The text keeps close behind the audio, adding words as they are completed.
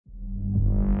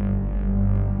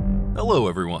Hello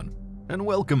everyone, and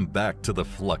welcome back to the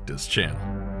Fluctus Channel.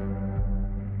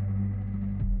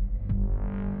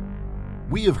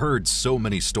 We have heard so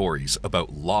many stories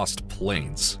about lost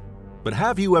planes, but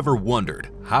have you ever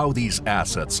wondered how these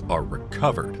assets are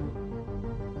recovered?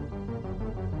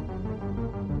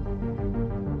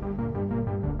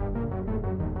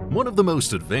 One of the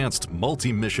most advanced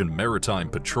multi-mission maritime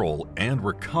patrol and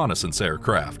reconnaissance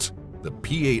aircraft, the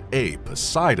P-8A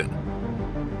Poseidon,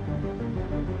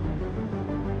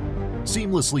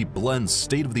 seamlessly blends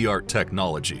state-of-the-art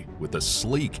technology with a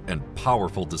sleek and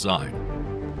powerful design.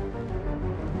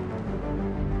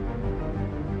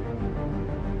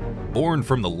 Born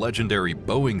from the legendary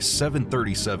Boeing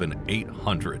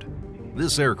 737-800,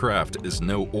 this aircraft is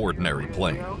no ordinary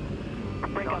plane.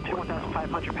 Breakout to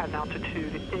 1,500 pad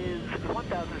altitude is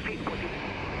 1,000 feet.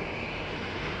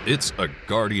 It's a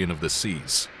guardian of the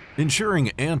seas, ensuring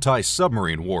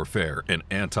anti-submarine warfare and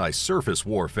anti-surface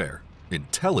warfare,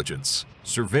 intelligence,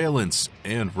 surveillance,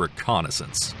 and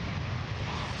reconnaissance.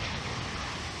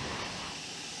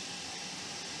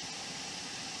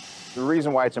 The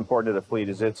reason why it's important to the fleet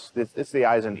is it's the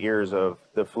eyes and ears of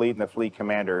the fleet and the fleet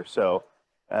commander. So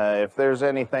if there's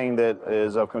anything that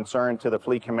is of concern to the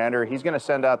fleet commander, he's going to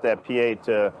send out that P-8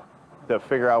 to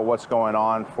figure out what's going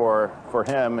on for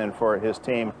him and for his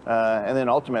team. And then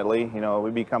ultimately,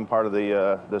 we become part of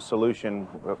the solution,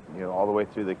 all the way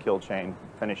through the kill chain,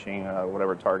 finishing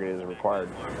whatever target is required.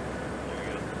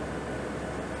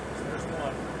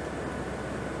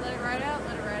 Let it ride out,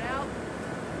 let it ride out.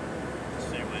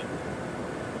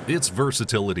 Its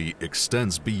versatility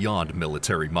extends beyond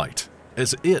military might,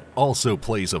 as it also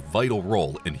plays a vital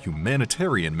role in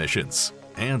humanitarian missions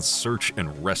and search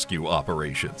and rescue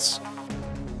operations.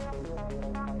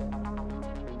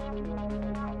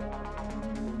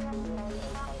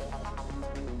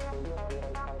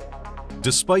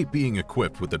 Despite being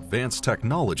equipped with advanced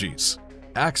technologies,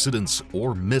 accidents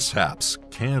or mishaps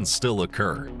can still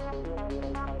occur.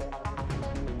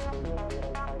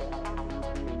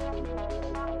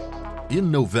 In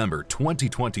November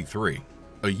 2023,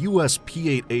 a U.S.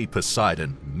 P-8A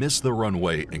Poseidon missed the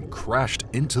runway and crashed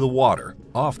into the water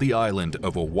off the island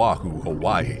of Oahu,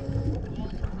 Hawaii.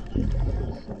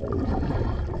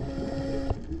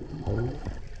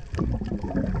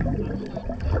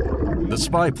 The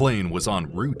spy plane was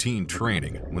on routine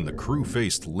training when the crew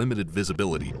faced limited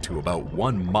visibility to about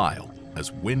 1 mile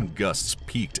as wind gusts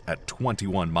peaked at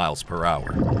 21 miles per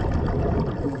hour.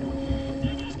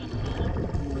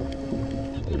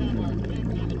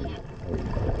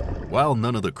 While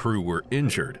none of the crew were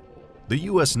injured, the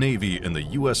U.S. Navy and the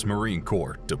U.S. Marine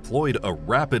Corps deployed a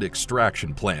rapid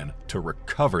extraction plan to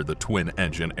recover the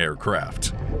twin-engine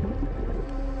aircraft.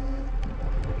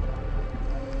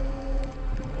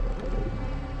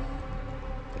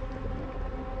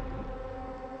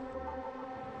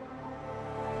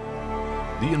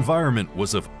 The environment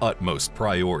was of utmost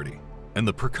priority, and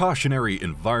the precautionary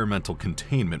environmental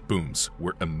containment booms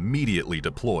were immediately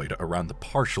deployed around the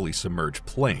partially submerged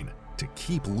plane to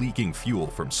keep leaking fuel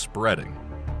from spreading.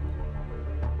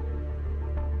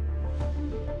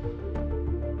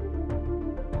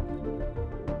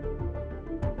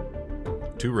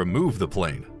 To remove the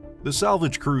plane, the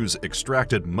salvage crews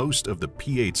extracted most of the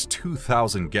P-8's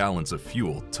 2,000 gallons of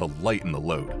fuel to lighten the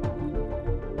load.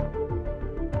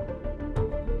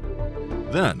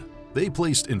 Then, they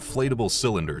placed inflatable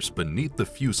cylinders beneath the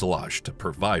fuselage to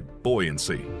provide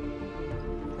buoyancy.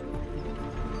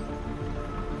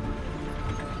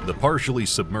 The partially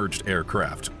submerged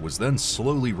aircraft was then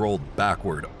slowly rolled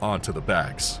backward onto the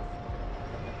bags.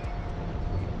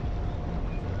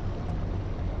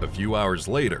 A few hours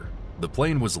later, the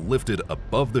plane was lifted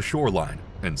above the shoreline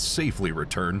and safely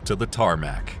returned to the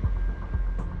tarmac.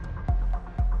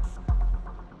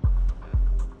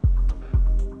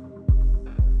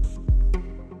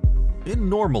 In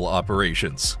normal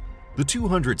operations, the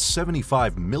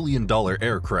 $275 million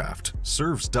aircraft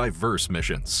serves diverse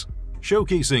missions,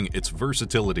 showcasing its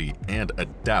versatility and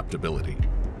adaptability.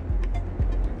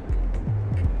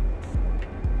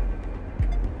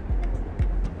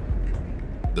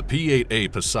 The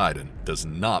P-8A Poseidon does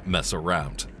not mess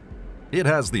around. It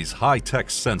has these high-tech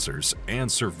sensors and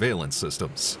surveillance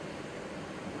systems.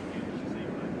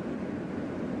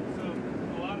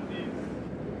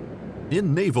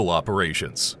 In naval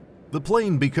operations, the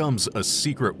plane becomes a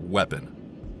secret weapon.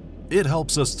 It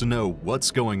helps us to know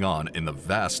what's going on in the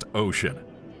vast ocean,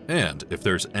 and if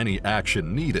there's any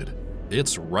action needed,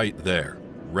 it's right there,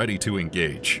 ready to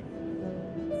engage.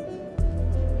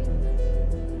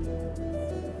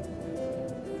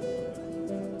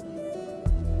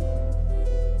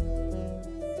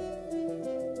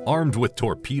 Armed with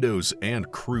torpedoes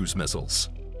and cruise missiles,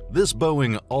 this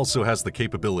Boeing also has the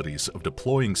capabilities of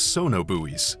deploying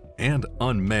sonobuoys and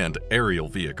unmanned aerial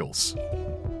vehicles.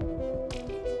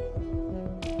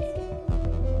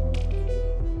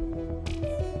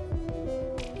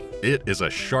 It is a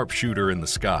sharpshooter in the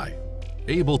sky,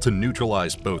 able to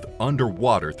neutralize both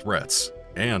underwater threats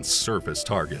and surface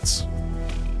targets.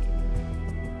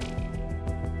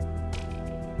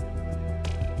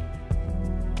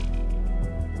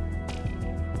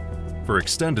 For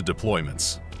extended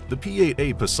deployments, the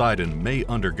P-8A Poseidon may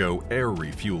undergo air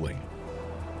refueling.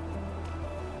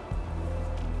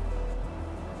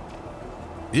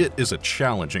 It is a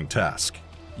challenging task,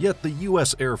 yet the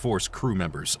U.S. Air Force crew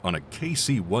members on a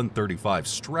KC-135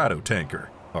 Stratotanker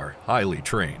are highly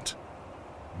trained.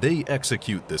 They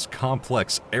execute this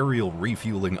complex aerial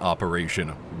refueling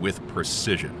operation with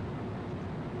precision.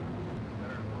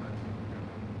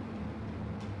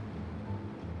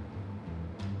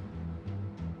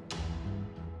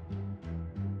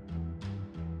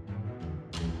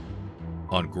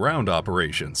 On ground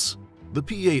operations, the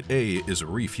P-8A is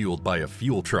refueled by a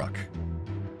fuel truck.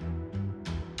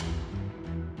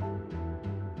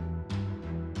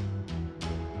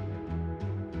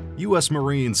 U.S.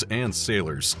 Marines and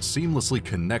sailors seamlessly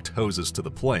connect hoses to the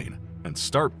plane and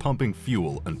start pumping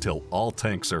fuel until all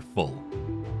tanks are full.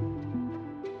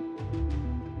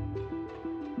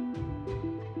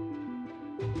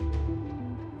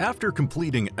 After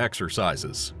completing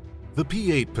exercises, the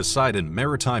P-8 Poseidon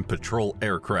Maritime Patrol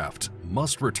aircraft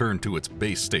must return to its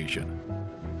base station.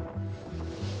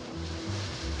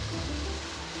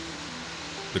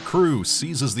 The crew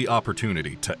seizes the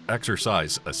opportunity to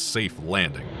exercise a safe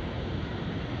landing.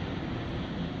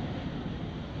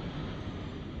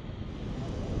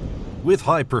 With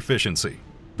high proficiency,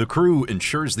 the crew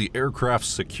ensures the aircraft's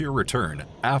secure return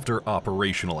after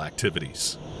operational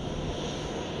activities.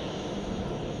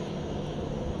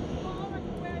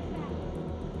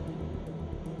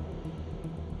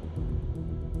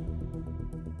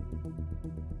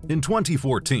 In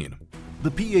 2014,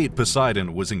 the P-8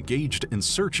 Poseidon was engaged in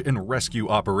search and rescue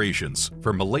operations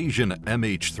for Malaysian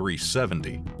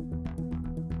MH370.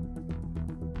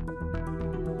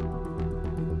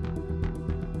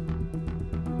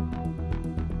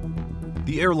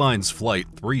 The airline's Flight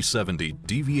 370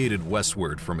 deviated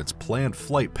westward from its planned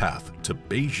flight path to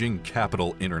Beijing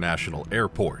Capital International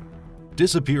Airport,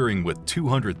 disappearing with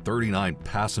 239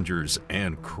 passengers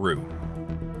and crew.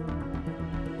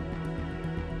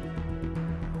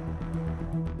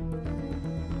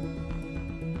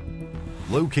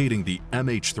 Locating the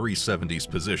MH370's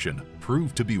position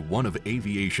proved to be one of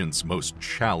aviation's most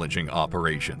challenging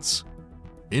operations.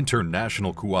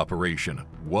 International cooperation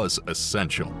was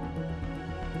essential.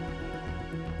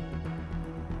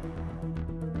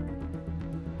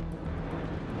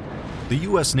 The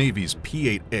U.S. Navy's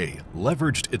P-8A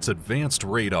leveraged its advanced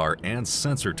radar and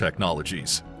sensor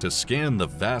technologies to scan the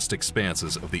vast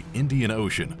expanses of the Indian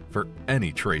Ocean for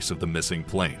any trace of the missing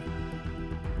plane.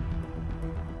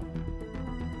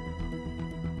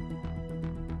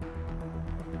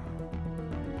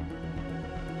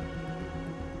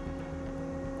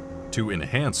 To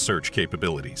enhance search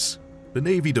capabilities, the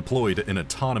Navy deployed an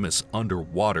autonomous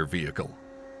underwater vehicle.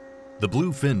 The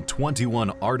Bluefin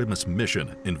 21 Artemis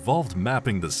mission involved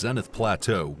mapping the Zenith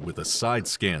Plateau with a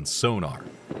side-scan sonar.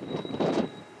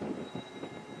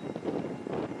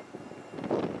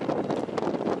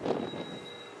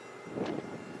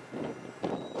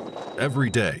 Every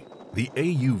day, the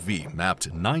AUV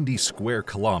mapped 90 square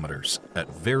kilometers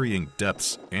at varying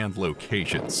depths and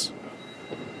locations.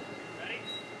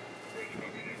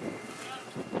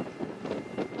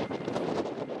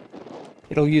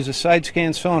 It'll use a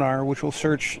side-scan sonar, which will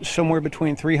search somewhere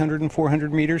between 300 and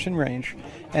 400 meters in range,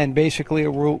 and basically it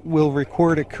will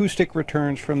record acoustic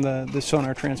returns from the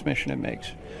sonar transmission it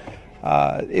makes.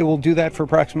 It will do that for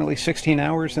approximately 16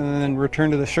 hours and then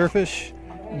return to the surface,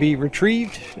 be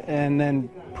retrieved, and then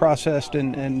processed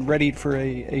and readied for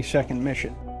a second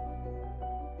mission.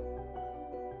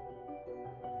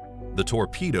 The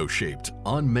torpedo-shaped,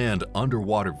 unmanned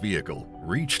underwater vehicle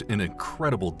reached an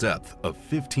incredible depth of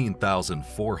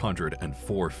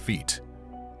 15,404 feet,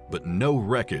 but no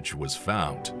wreckage was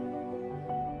found.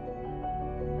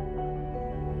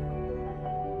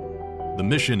 The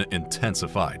mission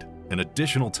intensified, and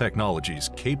additional technologies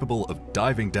capable of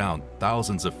diving down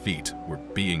thousands of feet were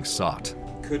being sought.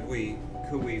 Could we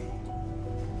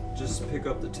just pick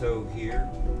up the tow here,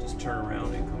 just turn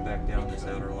around and come back down this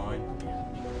outer line?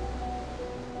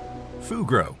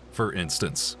 Fugro, for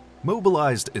instance,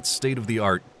 mobilized its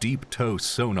state-of-the-art deep-tow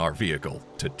sonar vehicle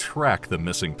to track the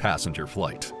missing passenger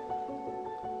flight.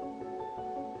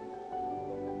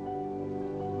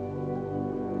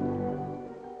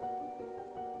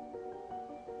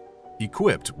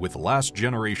 Equipped with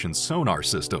last-generation sonar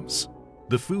systems,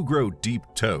 the Fugro Deep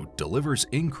Tow delivers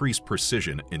increased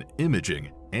precision in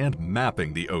imaging and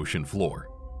mapping the ocean floor.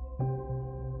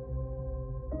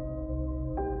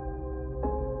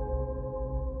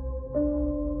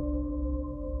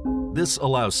 This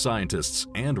allows scientists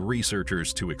and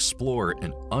researchers to explore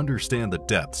and understand the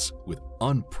depths with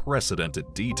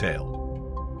unprecedented detail.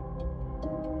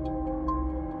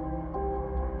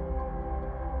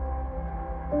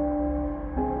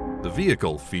 The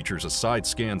vehicle features a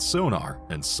side-scan sonar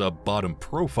and sub-bottom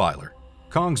profiler,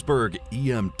 Kongsberg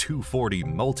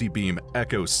EM240 multi-beam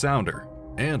echo sounder,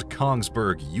 and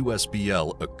Kongsberg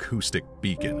USBL acoustic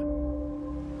beacon.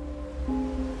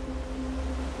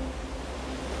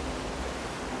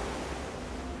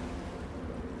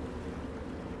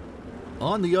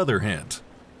 On the other hand,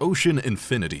 Ocean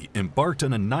Infinity embarked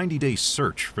on a 90-day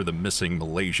search for the missing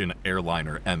Malaysian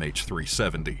airliner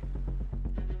MH370.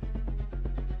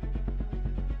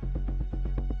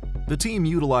 The team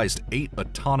utilized 8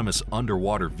 autonomous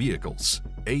underwater vehicles,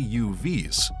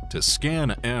 AUVs, to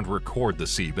scan and record the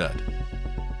seabed.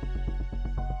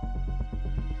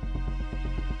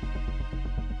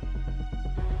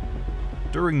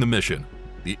 During the mission,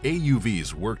 the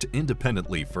AUVs worked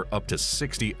independently for up to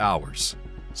 60 hours,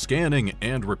 scanning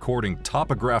and recording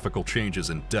topographical changes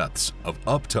in depths of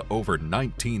up to over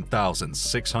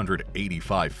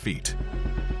 19,685 feet.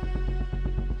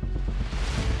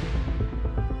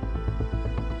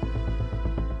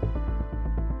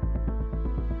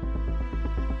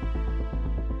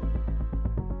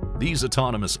 These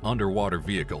autonomous underwater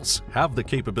vehicles have the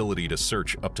capability to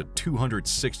search up to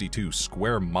 262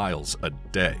 square miles a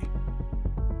day.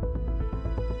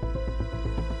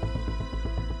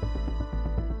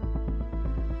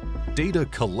 Data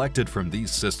collected from these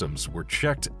systems were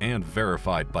checked and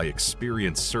verified by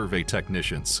experienced survey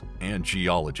technicians and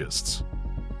geologists.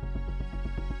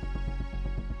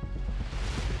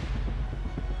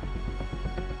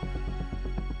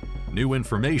 New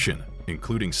information,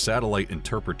 including satellite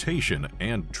interpretation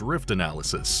and drift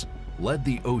analysis, led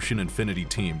the Ocean Infinity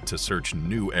team to search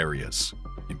new areas,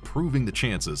 improving the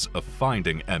chances of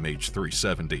finding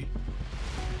MH370.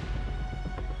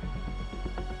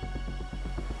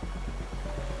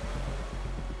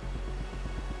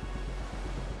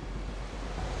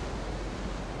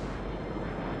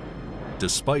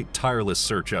 Despite tireless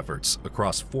search efforts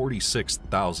across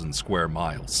 46,000 square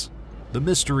miles, the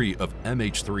mystery of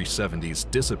MH370's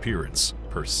disappearance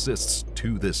persists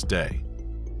to this day.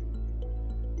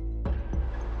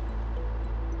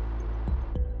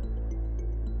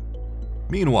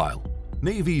 Meanwhile,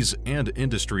 navies and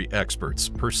industry experts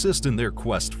persist in their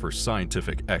quest for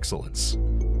scientific excellence.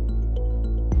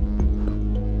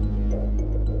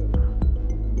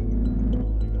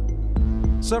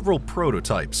 Several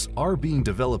prototypes are being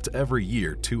developed every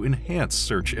year to enhance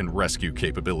search and rescue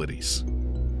capabilities.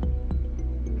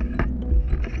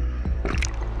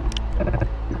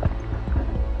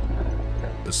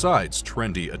 Besides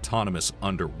trendy autonomous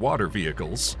underwater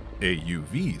vehicles,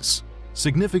 AUVs,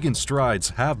 significant strides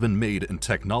have been made in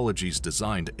technologies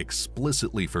designed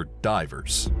explicitly for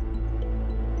divers.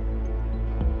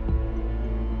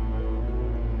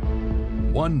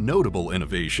 One notable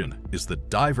innovation is the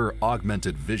Diver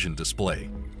Augmented Vision Display,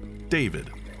 DAVID.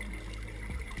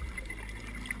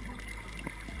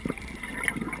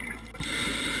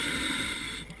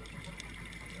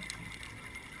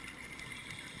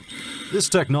 This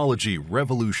technology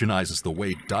revolutionizes the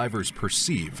way divers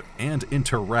perceive and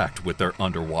interact with their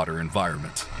underwater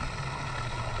environment.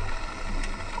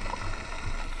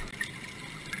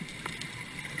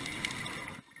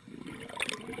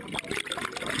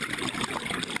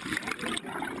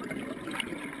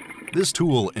 This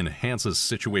tool enhances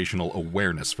situational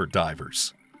awareness for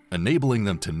divers, enabling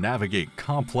them to navigate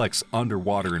complex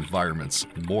underwater environments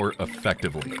more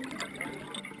effectively.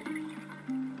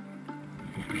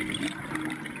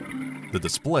 The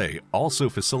display also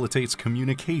facilitates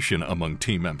communication among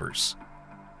team members.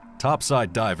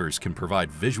 Topside divers can provide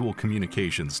visual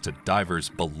communications to divers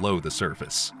below the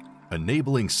surface,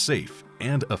 enabling safe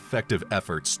and effective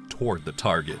efforts toward the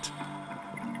target.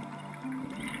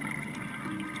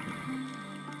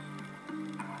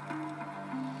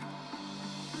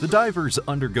 The divers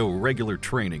undergo regular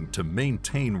training to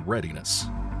maintain readiness.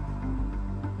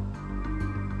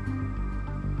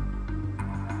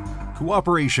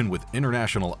 Cooperation with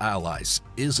international allies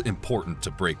is important to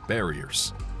break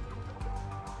barriers.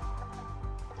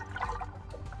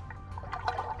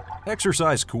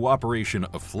 Exercise cooperation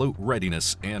afloat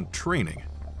readiness and training,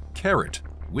 CARROT,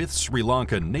 with Sri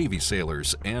Lanka Navy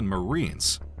sailors and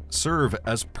Marines, serve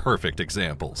as perfect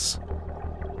examples.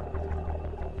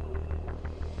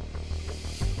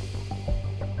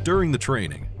 During the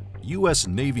training, U.S.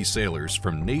 Navy sailors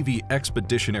from Navy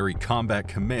Expeditionary Combat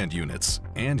Command units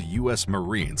and U.S.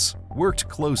 Marines worked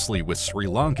closely with Sri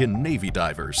Lankan Navy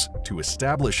divers to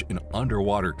establish an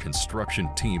underwater construction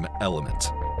team element.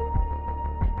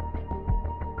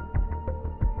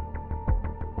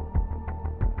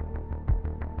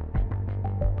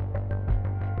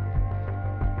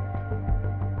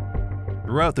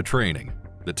 Throughout the training,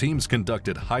 the teams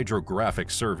conducted hydrographic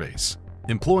surveys,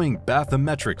 employing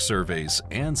bathymetric surveys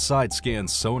and side-scan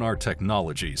sonar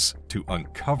technologies to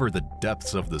uncover the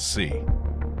depths of the sea.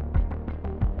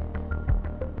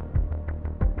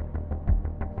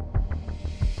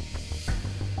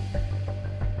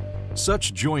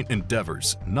 Such joint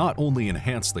endeavors not only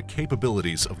enhance the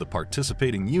capabilities of the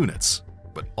participating units,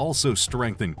 but also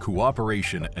strengthen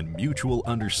cooperation and mutual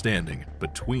understanding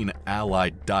between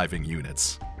allied diving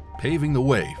units, paving the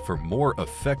way for more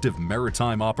effective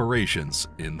maritime operations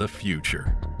in the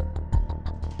future.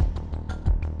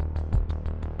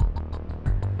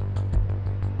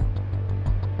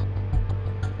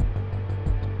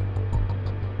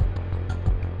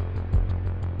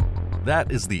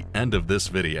 That is the end of this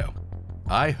video.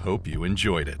 I hope you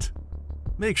enjoyed it.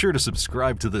 Make sure to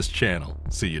subscribe to this channel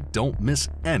so you don't miss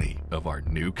any of our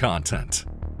new content.